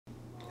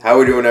How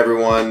we doing,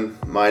 everyone?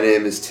 My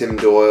name is Tim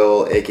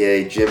Doyle,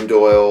 aka Jim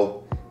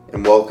Doyle,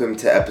 and welcome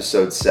to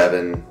episode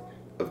 7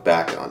 of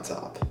Back on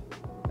Top.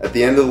 At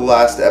the end of the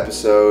last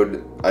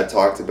episode, I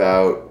talked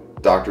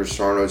about Dr.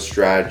 Sarno's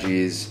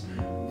strategies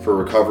for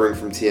recovering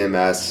from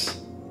TMS,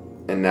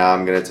 and now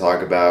I'm going to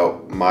talk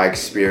about my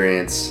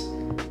experience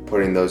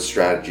putting those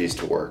strategies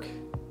to work.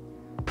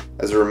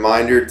 As a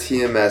reminder,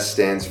 TMS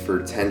stands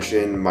for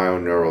Tension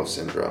Myoneural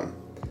Syndrome,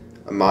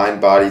 a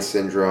mind-body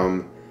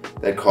syndrome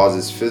that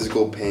causes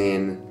physical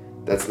pain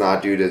that's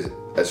not due to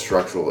a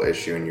structural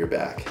issue in your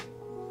back.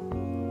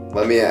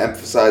 Let me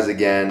emphasize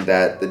again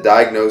that the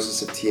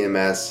diagnosis of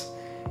TMS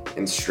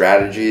and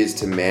strategies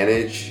to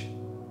manage,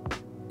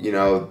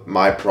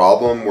 my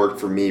problem worked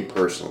for me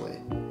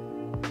personally.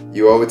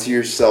 You owe it to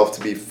yourself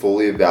to be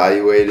fully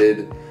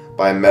evaluated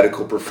by a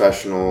medical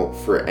professional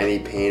for any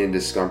pain and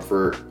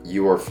discomfort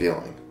you are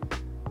feeling.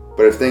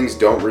 But if things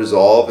don't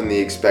resolve in the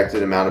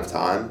expected amount of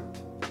time,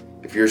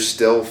 if you're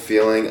still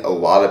feeling a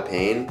lot of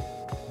pain,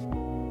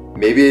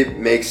 maybe it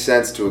makes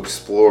sense to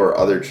explore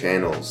other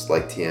channels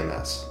like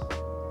TMS.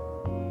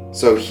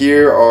 So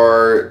here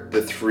are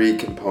the 3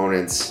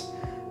 components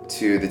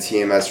to the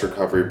TMS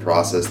recovery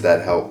process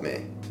that helped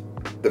me.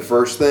 The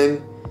first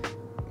thing,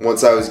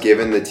 once I was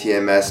given the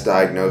TMS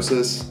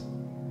diagnosis,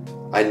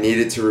 I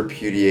needed to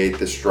repudiate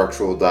the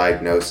structural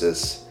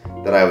diagnosis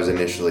that I was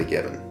initially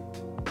given.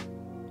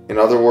 In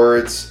other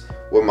words,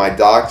 what my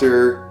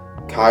doctor,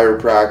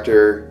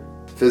 chiropractor,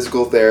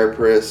 physical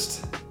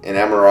therapist, and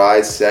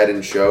MRI said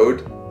and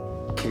showed,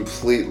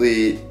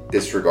 completely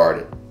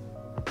disregarded.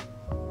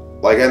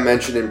 Like I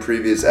mentioned in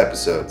previous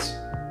episodes,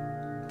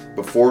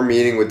 before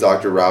meeting with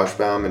Dr.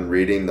 Rauschbaum and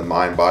reading the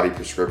mind-body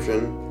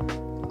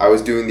prescription, I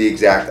was doing the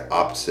exact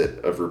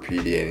opposite of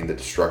repudiating the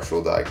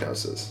structural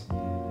diagnosis.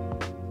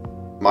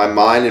 My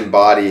mind and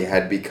body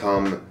had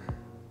become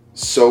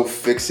so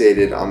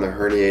fixated on the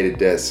herniated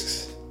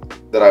discs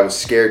that I was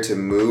scared to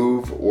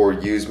move or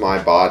use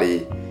my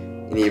body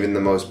in even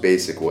the most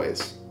basic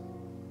ways.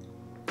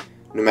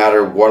 No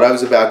matter what I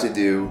was about to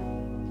do,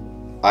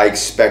 I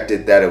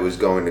expected that it was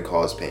going to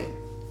cause pain.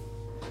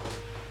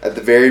 At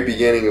the very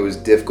beginning, it was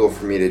difficult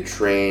for me to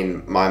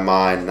train my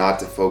mind not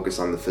to focus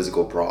on the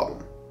physical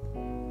problem.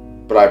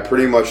 But I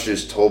pretty much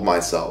just told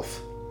myself,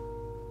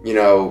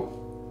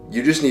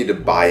 you just need to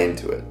buy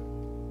into it.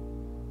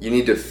 You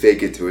need to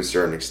fake it to a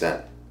certain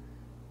extent.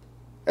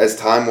 As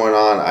time went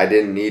on, I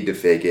didn't need to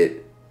fake it,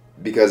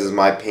 because as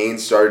my pain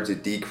started to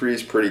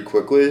decrease pretty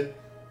quickly,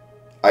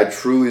 I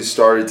truly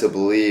started to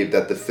believe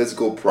that the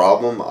physical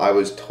problem I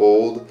was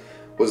told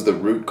was the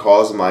root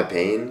cause of my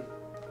pain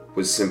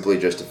was simply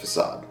just a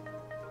facade.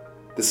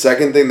 The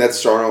second thing that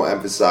Sarno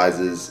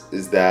emphasizes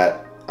is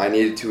that I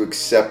needed to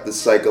accept the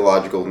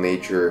psychological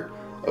nature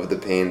of the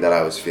pain that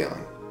I was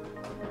feeling.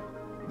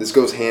 This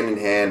goes hand in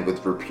hand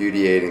with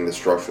repudiating the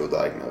structural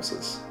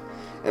diagnosis.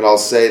 And I'll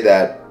say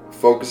that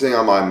focusing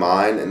on my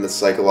mind and the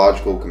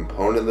psychological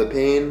component of the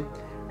pain,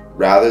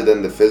 rather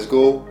than the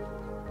physical,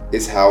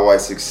 is how I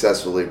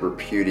successfully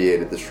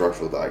repudiated the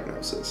structural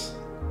diagnosis.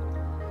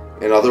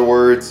 In other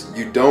words,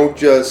 you don't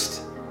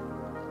just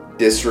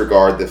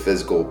disregard the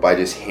physical by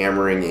just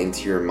hammering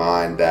into your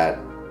mind that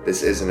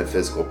this isn't a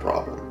physical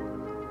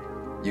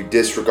problem. You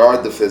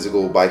disregard the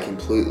physical by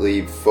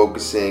completely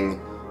focusing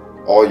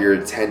all your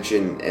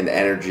attention and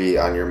energy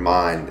on your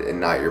mind and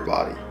not your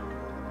body.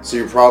 So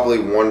you're probably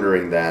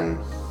wondering then,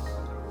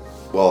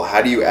 well,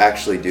 how do you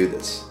actually do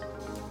this?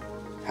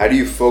 How do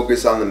you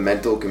focus on the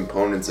mental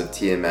components of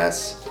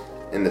TMS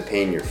and the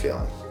pain you're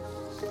feeling?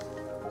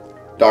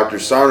 Dr.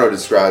 Sarno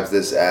describes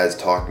this as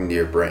talking to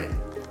your brain.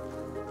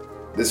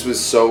 This was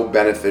so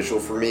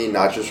beneficial for me,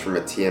 not just from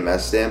a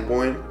TMS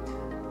standpoint,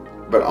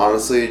 but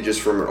honestly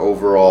just from an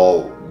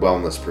overall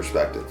wellness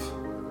perspective.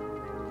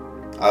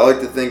 I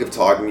like to think of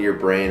talking to your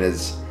brain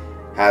as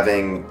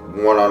having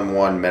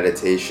one-on-one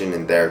meditation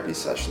and therapy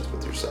sessions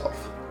with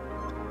yourself.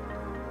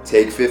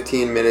 Take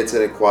 15 minutes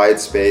in a quiet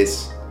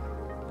space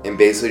and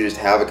basically just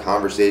have a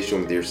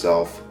conversation with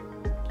yourself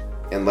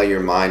and let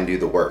your mind do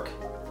the work.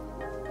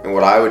 And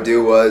what I would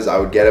do was I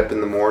would get up in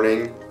the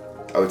morning,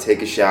 I would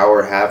take a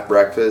shower, have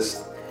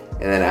breakfast,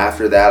 and then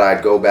after that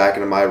I'd go back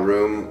into my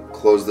room,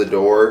 close the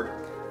door,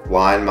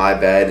 lie in my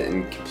bed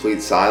in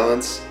complete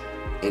silence,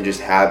 and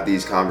just have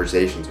these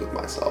conversations with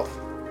myself.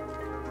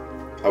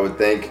 I would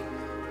think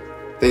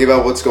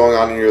about what's going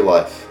on in your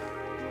life.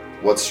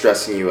 What's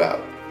stressing you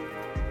out?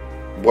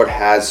 What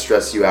has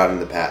stressed you out in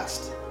the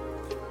past?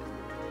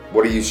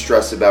 What are you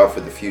stressed about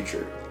for the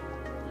future?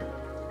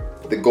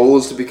 The goal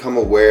is to become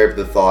aware of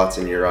the thoughts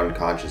in your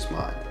unconscious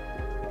mind.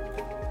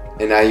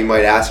 And now you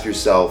might ask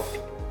yourself,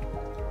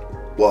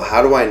 well,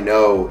 how do I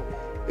know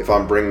if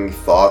I'm bringing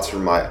thoughts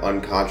from my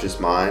unconscious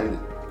mind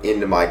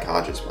into my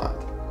conscious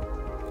mind?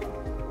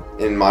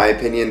 In my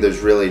opinion,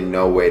 there's really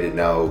no way to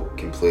know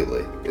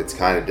completely. It's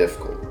kind of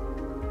difficult.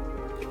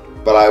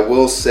 But I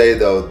will say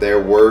though,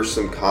 there were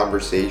some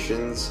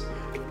conversations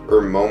or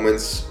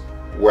moments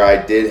where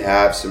I did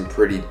have some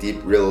pretty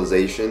deep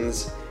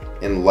realizations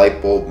and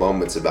light bulb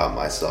moments about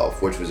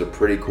myself, which was a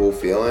pretty cool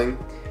feeling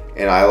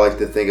And I like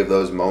to think of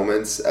those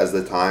moments as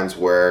the times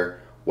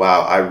where,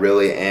 wow, I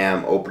really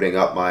am opening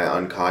up my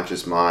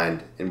unconscious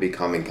mind and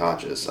becoming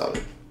conscious of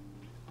it.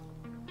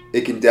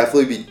 It can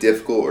definitely be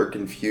difficult or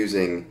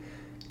confusing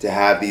to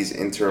have these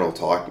internal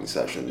talking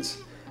sessions,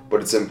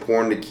 but it's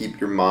important to keep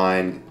your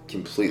mind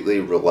completely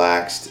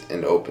relaxed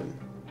and open.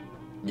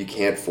 You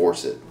can't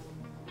force it.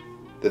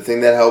 The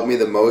thing that helped me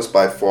the most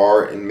by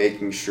far in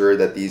making sure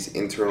that these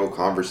internal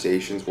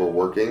conversations were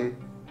working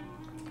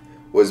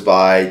was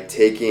by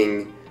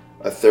taking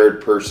a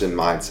third person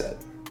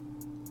mindset.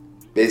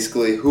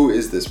 Basically, who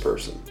is this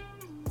person?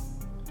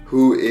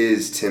 Who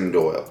is Tim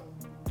Doyle?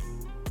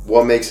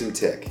 What makes him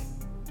tick?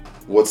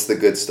 What's the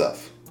good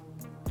stuff?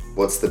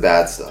 What's the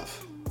bad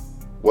stuff?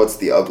 What's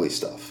the ugly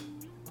stuff?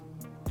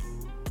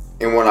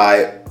 And when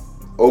I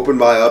opened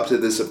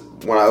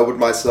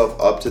myself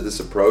up to this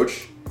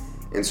approach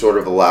and sort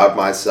of allowed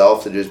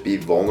myself to just be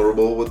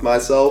vulnerable with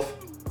myself,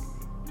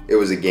 it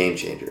was a game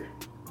changer.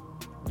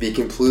 Be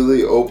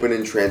completely open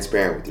and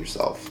transparent with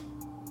yourself.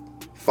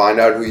 Find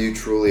out who you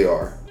truly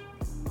are,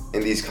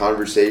 and these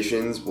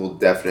conversations will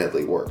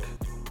definitely work.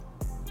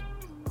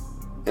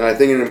 And I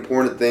think an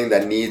important thing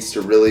that needs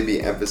to really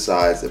be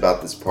emphasized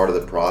about this part of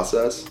the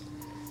process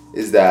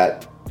is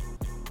that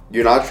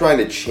you're not trying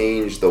to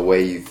change the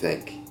way you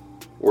think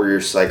or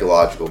your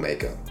psychological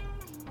makeup.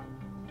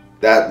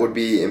 That would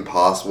be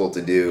impossible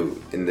to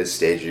do in this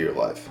stage of your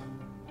life.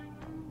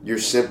 You're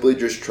simply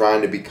just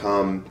trying to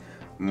become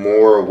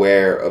more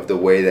aware of the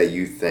way that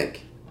you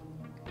think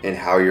and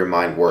how your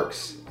mind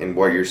works and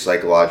what your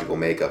psychological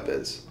makeup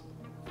is.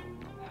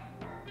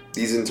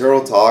 These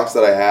internal talks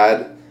that I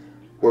had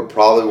were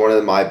probably one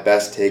of my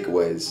best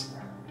takeaways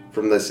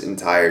from this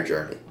entire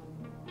journey.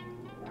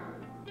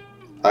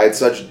 I had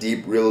such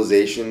deep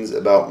realizations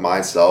about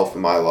myself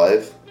and my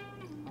life.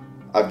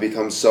 I've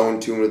become so in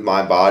tune with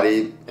my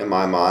body and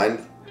my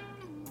mind,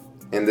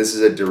 and this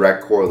is a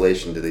direct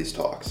correlation to these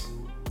talks.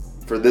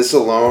 For this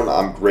alone,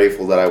 I'm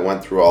grateful that I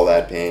went through all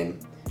that pain,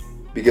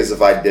 because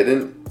if I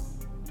didn't,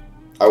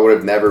 I would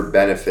have never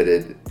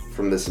benefited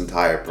from this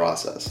entire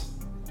process.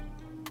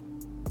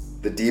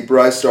 The deeper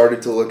I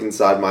started to look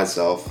inside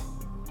myself,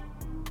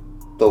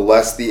 the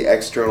less the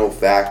external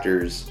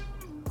factors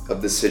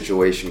of the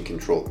situation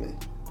controlled me.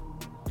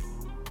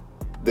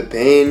 The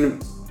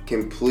pain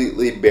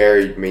completely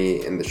buried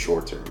me in the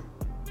short term,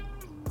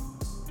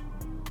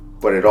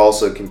 but it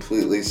also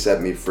completely set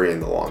me free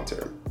in the long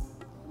term.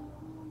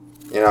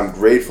 And I'm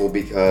grateful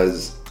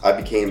because I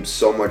became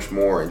so much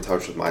more in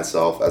touch with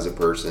myself as a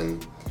person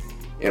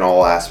in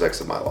all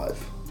aspects of my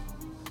life.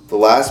 The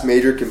last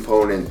major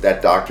component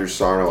that Dr.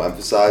 Sarno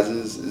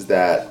emphasizes is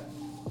that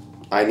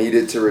I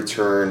needed to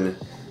return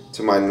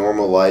to my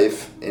normal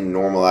life and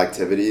normal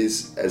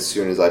activities as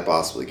soon as I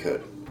possibly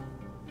could.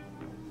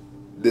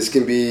 This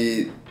can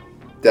be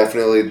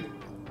definitely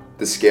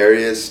the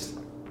scariest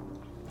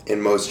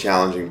and most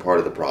challenging part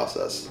of the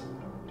process,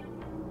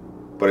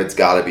 but it's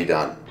got to be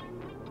done.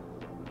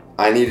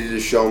 I needed to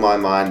show my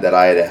mind that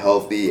I had a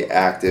healthy,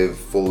 active,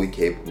 fully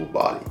capable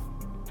body.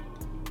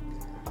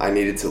 I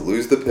needed to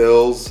lose the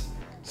pills,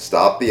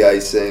 stop the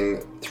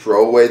icing,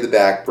 throw away the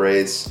back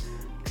brace,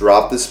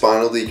 drop the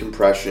spinal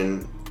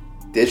decompression,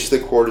 ditch the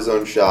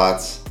cortisone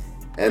shots,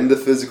 end the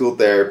physical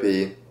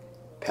therapy,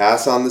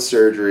 pass on the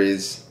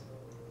surgeries,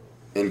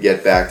 and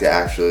get back to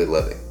actually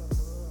living.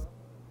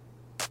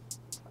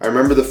 I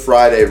remember the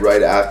Friday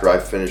right after I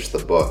finished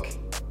the book.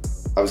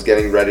 I was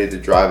getting ready to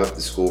drive up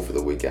to school for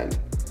the weekend.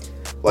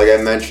 Like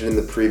I mentioned in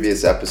the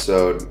previous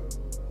episode,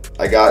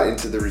 I got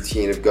into the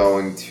routine of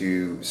going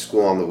to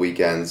school on the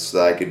weekends so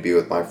that I could be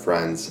with my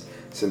friends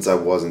since I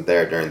wasn't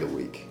there during the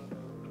week.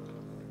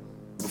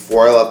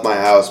 Before I left my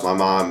house, my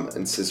mom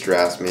and sister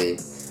asked me,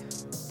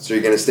 "So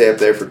you're going to stay up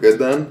there for good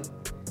then?"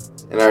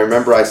 And I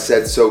remember I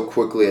said so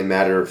quickly and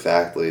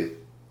matter-of-factly,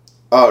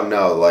 "Oh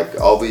no,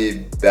 I'll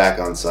be back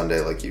on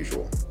Sunday like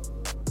usual."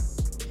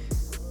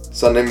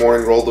 Sunday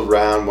morning rolled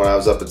around when I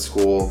was up at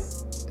school,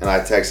 and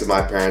I texted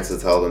my parents to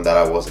tell them that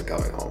I wasn't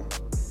coming home.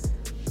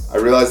 I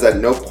realized that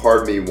no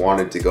part of me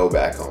wanted to go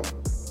back home.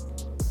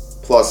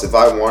 Plus, if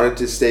I wanted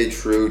to stay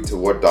true to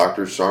what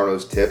Dr.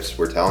 Sarno's tips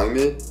were telling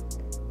me,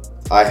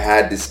 I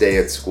had to stay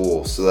at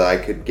school so that I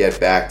could get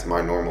back to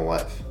my normal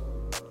life.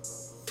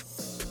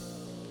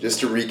 Just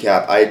to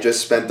recap, I had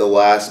just spent the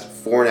last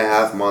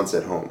 4.5 months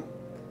at home.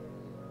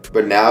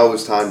 But now it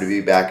was time to be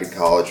back at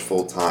college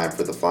full time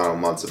for the final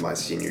months of my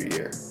senior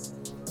year.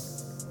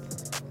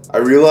 I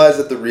realized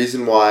that the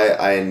reason why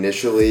I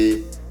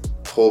initially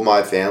told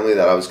my family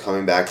that I was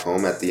coming back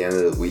home at the end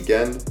of the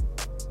weekend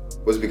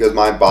was because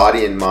my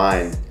body and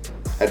mind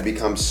had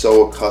become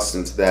so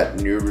accustomed to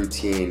that new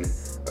routine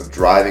of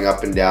driving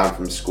up and down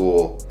from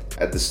school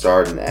at the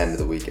start and end of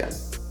the weekend.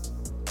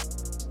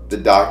 The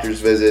doctor's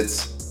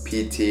visits,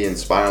 PT, and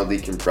spinal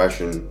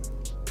decompression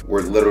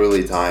were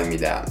literally tying me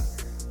down.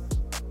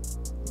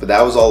 But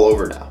that was all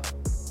over now.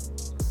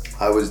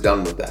 I was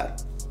done with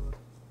that.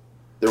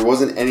 There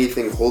wasn't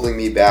anything holding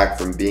me back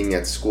from being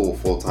at school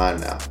full time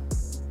now.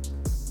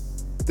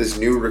 This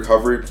new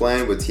recovery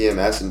plan with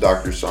TMS and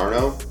Dr.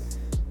 Sarno,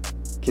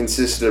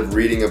 consisted of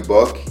reading a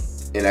book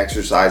and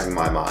exercising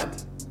my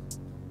mind.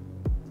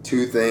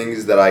 2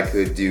 things that I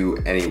could do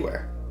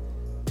anywhere.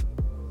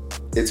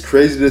 It's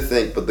crazy to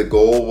think, but the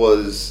goal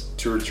was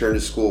to return to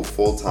school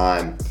full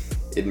time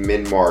in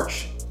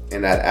mid-March,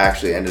 and that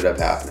actually ended up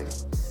happening.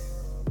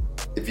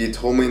 If you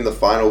told me in the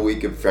final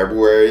week of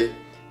February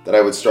that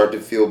I would start to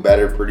feel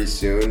better pretty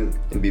soon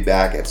and be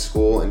back at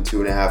school in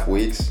 2.5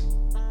 weeks,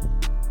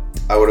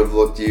 I would have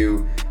looked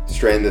you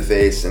straight in the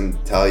face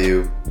and tell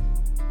you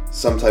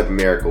some type of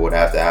miracle would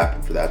have to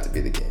happen for that to be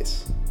the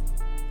case.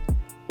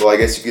 Well, I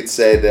guess you could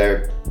say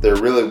there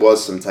really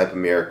was some type of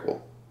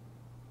miracle,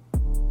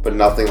 but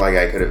nothing like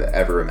I could have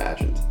ever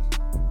imagined.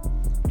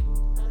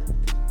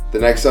 The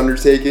next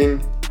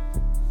undertaking,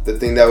 the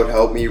thing that would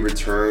help me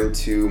return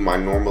to my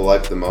normal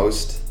life the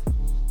most,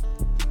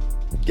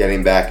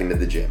 getting back into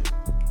the gym.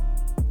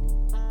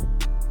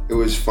 It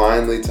was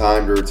finally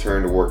time to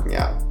return to working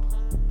out.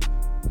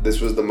 This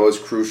was the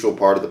most crucial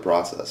part of the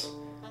process.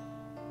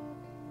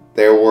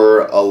 There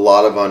were a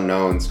lot of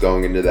unknowns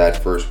going into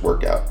that first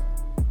workout.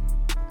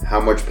 How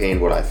much pain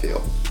would I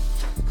feel?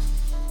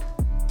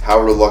 How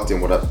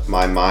reluctant would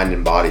my mind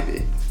and body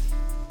be?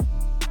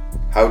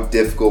 How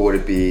difficult would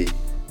it be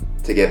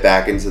to get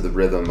back into the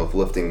rhythm of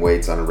lifting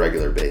weights on a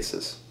regular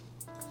basis?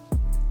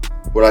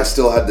 Would I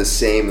still have the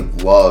same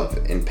love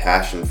and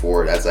passion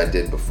for it as I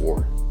did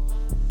before?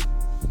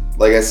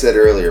 Like I said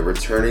earlier,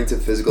 returning to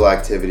physical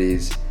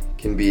activities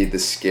can be the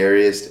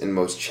scariest and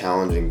most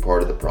challenging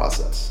part of the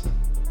process.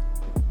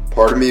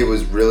 Part of me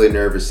was really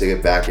nervous to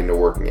get back into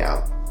working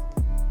out,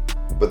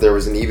 but there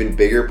was an even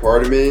bigger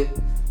part of me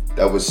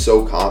that was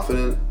so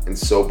confident and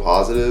so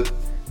positive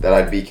that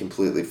I'd be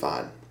completely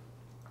fine.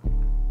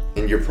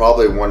 And you're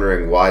probably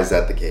wondering, why is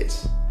that the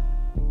case?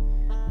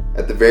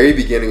 At the very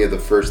beginning of the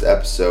first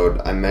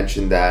episode, I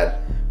mentioned that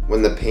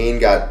when the pain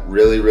got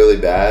really, really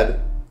bad,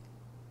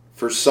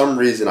 for some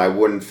reason I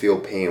wouldn't feel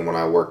pain when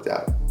I worked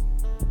out.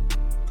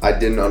 I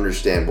didn't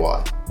understand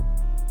why.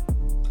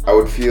 I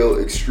would feel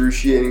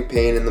excruciating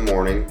pain in the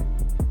morning,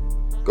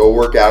 go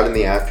work out in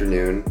the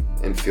afternoon,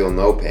 and feel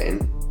no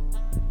pain.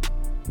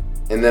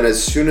 And then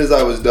as soon as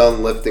I was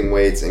done lifting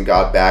weights and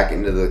got back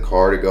into the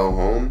car to go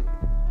home,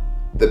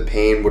 the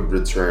pain would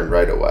return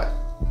right away.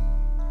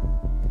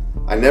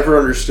 I never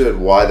understood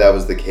why that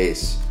was the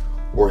case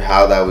or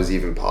how that was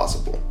even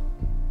possible.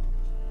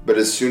 But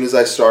as soon as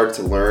I started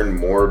to learn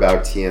more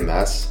about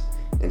TMS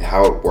and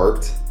how it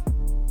worked,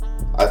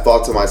 I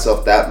thought to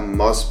myself, that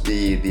must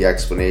be the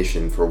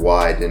explanation for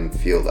why I didn't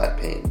feel that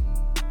pain.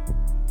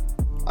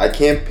 I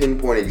can't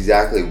pinpoint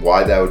exactly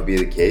why that would be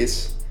the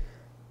case,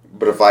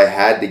 but if I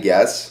had to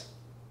guess,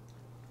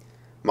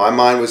 my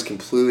mind was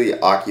completely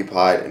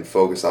occupied and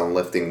focused on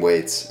lifting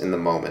weights in the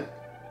moment.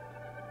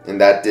 And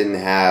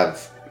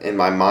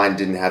my mind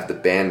didn't have the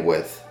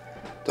bandwidth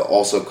to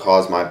also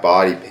cause my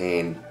body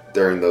pain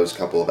during those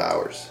couple of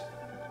hours.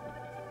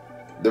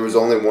 There was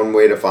only one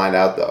way to find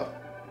out though.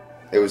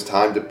 It was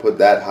time to put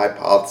that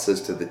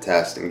hypothesis to the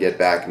test and get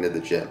back into the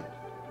gym.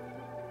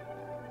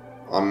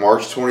 On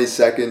March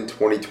 22nd,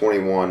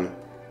 2021,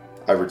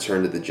 I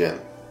returned to the gym.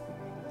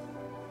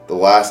 The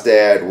last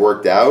day I had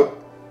worked out,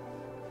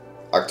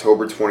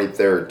 October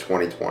 23rd,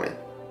 2020.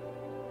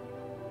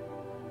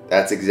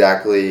 That's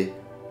exactly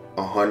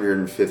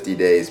 150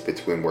 days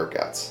between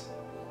workouts.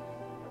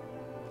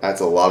 That's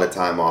a lot of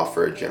time off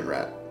for a gym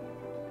rat.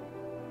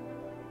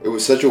 It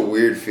was such a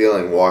weird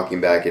feeling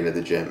walking back into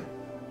the gym.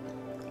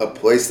 A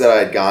place that I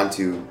had gone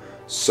to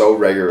so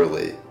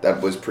regularly,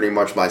 that was pretty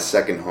much my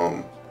second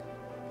home,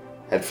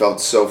 had felt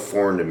so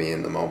foreign to me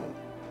in the moment.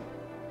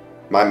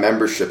 My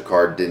membership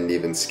card didn't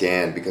even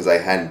scan because I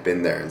hadn't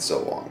been there in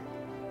so long.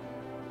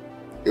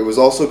 It was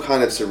also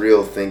kind of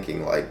surreal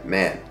thinking like,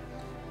 man,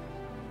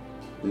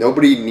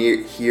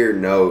 nobody here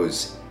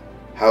knows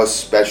how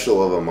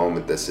special of a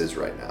moment this is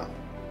right now.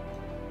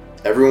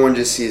 Everyone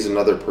just sees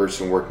another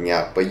person working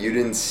out, but you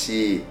didn't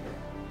see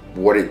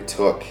what it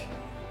took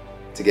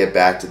to get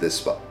back to this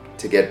spot.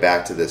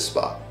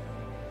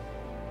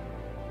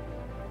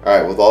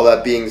 Alright, with all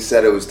that being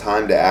said, it was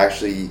time to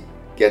actually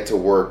get to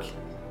work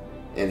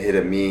and hit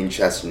a mean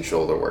chest and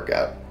shoulder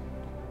workout.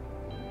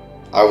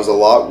 I was a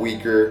lot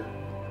weaker,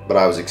 but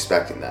I was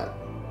expecting that.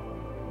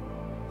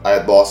 I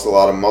had lost a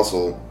lot of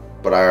muscle,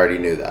 but I already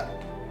knew that.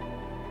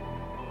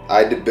 I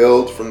had to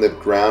build from the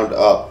ground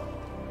up,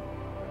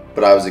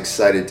 but I was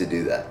excited to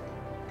do that.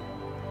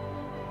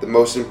 The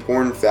most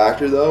important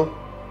factor though,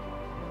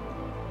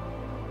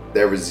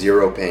 there was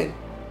zero pain.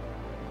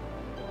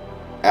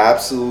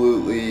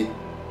 Absolutely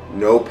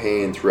no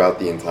pain throughout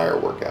the entire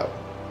workout.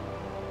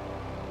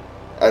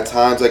 At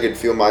times I could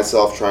feel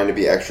myself trying to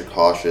be extra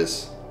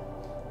cautious,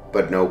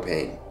 but no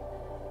pain.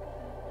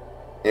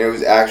 And it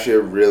was actually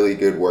a really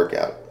good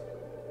workout.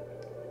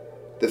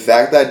 The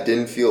fact that I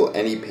didn't feel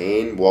any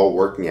pain while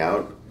working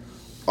out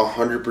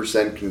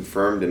 100%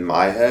 confirmed in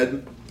my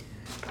head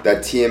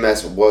that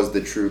TMS was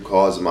the true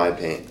cause of my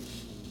pain.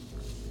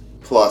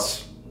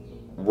 Plus,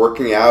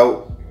 working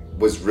out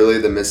was really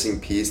the missing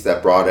piece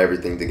that brought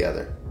everything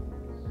together.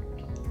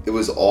 It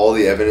was all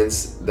the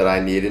evidence that I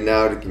needed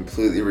now to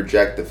completely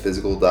reject the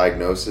physical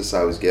diagnosis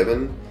I was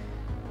given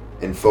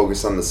and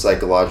focus on the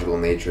psychological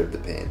nature of the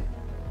pain.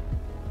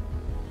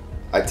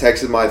 I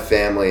texted my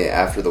family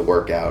after the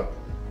workout.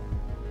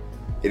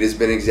 It has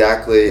been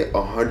exactly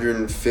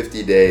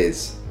 150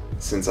 days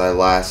since I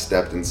last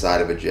stepped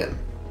inside of a gym.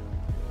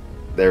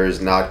 There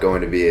is not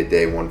going to be a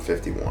day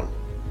 151.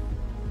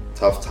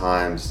 Tough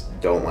times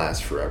don't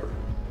last forever.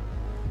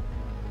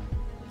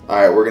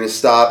 Alright, we're going to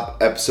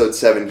stop episode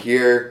 7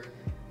 here.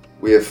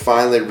 We have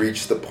finally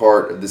reached the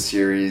part of the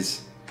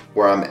series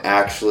where I'm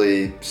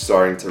actually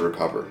starting to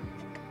recover.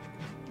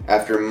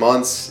 After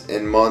months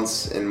and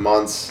months and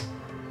months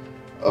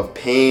of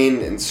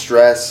pain and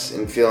stress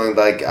and feeling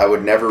like I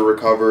would never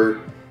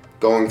recover,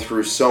 going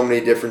through so many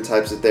different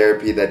types of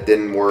therapy that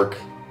didn't work,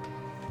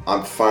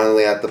 I'm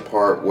finally at the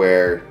part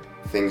where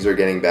things are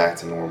getting back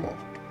to normal.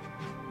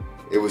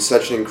 It was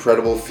such an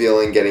incredible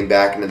feeling getting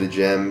back into the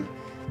gym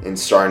and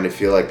starting to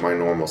feel like my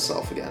normal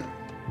self again.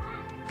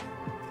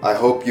 I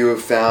hope you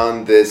have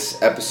found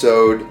this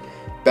episode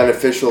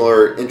beneficial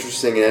or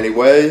interesting in any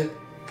way.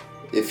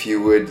 If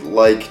you would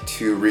like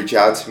to reach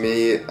out to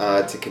me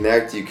to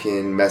connect, you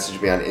can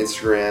message me on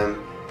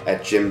Instagram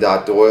at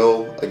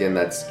jim.doyle. Again,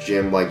 that's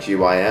Jim like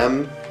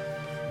Gym.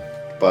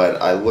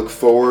 But I look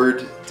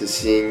forward to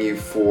seeing you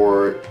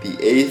for the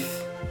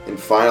 8th and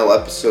final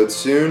episode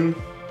soon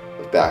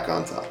of Back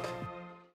on Top.